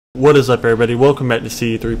What is up, everybody? Welcome back to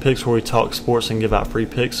CE3 Picks, where we talk sports and give out free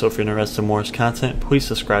picks. So if you're interested in more content, please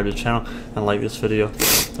subscribe to the channel and like this video.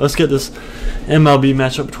 Let's get this MLB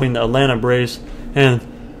matchup between the Atlanta Braves and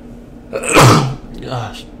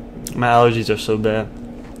gosh, my allergies are so bad,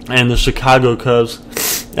 and the Chicago Cubs.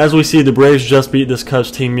 As we see, the Braves just beat this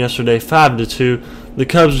Cubs team yesterday 5-2. The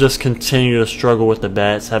Cubs just continue to struggle with the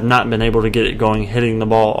bats, have not been able to get it going, hitting the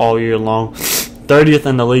ball all year long. 30th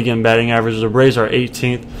in the league in batting average. The Braves are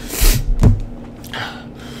 18th.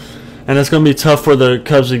 And it's going to be tough for the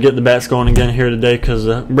Cubs to get the bats going again here today, because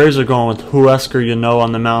the Braves are going with Huascar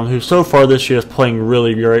on the mound, who so far this year is playing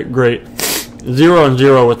really great.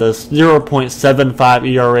 0-0 with a 0.75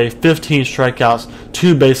 ERA, 15 strikeouts,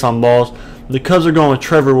 2 base on balls. The Cubs are going with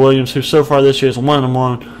Trevor Williams, who so far this year is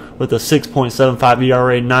 1-1 with a 6.75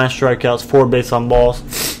 ERA, 9 strikeouts, 4 base on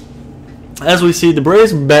balls. As we see, the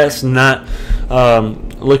Braves bats not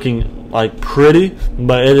looking like pretty,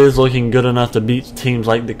 but it is looking good enough to beat teams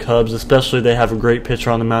like the Cubs, especially they have a great pitcher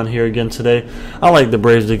on the mound here again today. I like the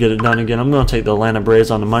Braves to get it done again. I'm going to take the Atlanta Braves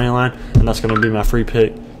on the money line, and that's going to be my free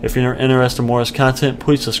pick. If you're interested in more content,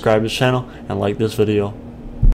 please subscribe to the channel and like this video.